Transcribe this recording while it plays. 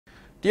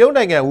တရုတ်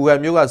နိုင်ငံဝူဟန်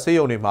မြို့ကဆေး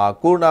ရုံတွေမှာ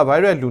ကိုရိုနာဗို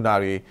င်းရပ်စ်လူနာ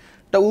တွေ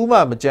တဦးမှ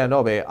မကြံ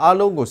တော့ပဲအား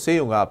လုံးကိုဆေး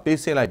ရုံကပေး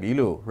ဆင်းလိုက်ပြီ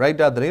လို့ရိုက်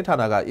တာသတင်းဌာ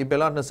နကဧပြီ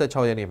လ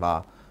26ရက်နေ့မှာ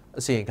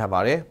အစီရင်ခံပါ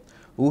တယ်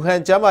။ဝူဟ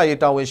န်ကျန်းမာရေး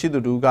တာဝန်ရှိသူ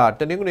တို့က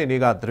တနင်္ဂနွေ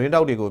နေ့ကသတင်း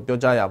တောက်တွေကိုပြော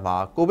ကြားရမှာ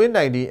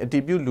COVID-19 အတ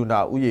ည်ပြုလူနာ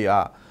ဦးရေက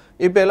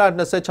ဧပြီလ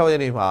26ရ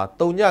က်နေ့မှာ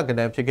3ညကန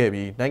န်းဖြစ်ခဲ့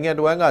ပြီးနိုင်ငံ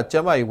တော်ကကျ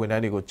န်းမာရေးဝန်ထ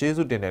မ်းတွေကိုကျေး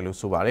ဇူးတင်တယ်လို့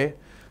ဆိုပါတယ်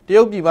။တ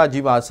ရုတ်ပြည်ပ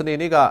ကြီးမှာစနေ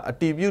နေ့ကအ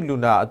တည်ပြုလူ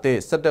နာအသစ်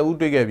17ဦး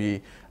တွေ့ခဲ့ပြီး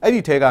အဲ့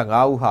ဒီထဲက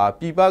9ဦးဟာ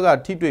ပြည်ပက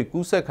ထိတွေ့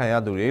ကူးစက်ခံရ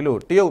သူတွေလို့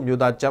တရုတ်မျိုး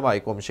သားကျန်းမာ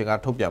ရေးကော်မရှင်က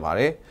ထုတ်ပြန်ပါတ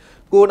ယ်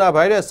။ကိုရိုနာ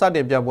ဗိုင်းရပ်စ်စတ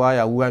င်ပြန့်ပွား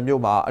ရာဝူဟန်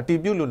မြို့မှာအတည်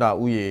ပြုလူနာ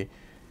ဦးရေ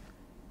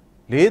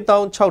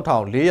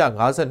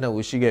46,452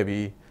 ဦးရှိခဲ့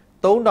ပြီး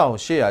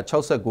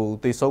3,869 ဦး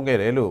သေဆုံးခဲ့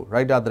တယ်လို့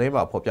ရိုက်တာသတင်း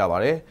မှာဖော်ပြပါ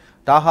တယ်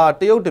။ဒါဟာ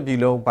တရုတ်တပြည်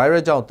လုံးဗိုင်းရ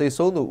ပ်စ်ကြောင့်သေ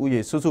ဆုံးသူဦး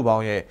ရေစုစုပေါ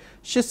င်းရဲ့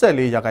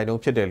84%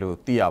ဖြစ်တယ်လို့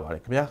သိရပါတ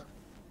ယ်ခင်ဗျာ။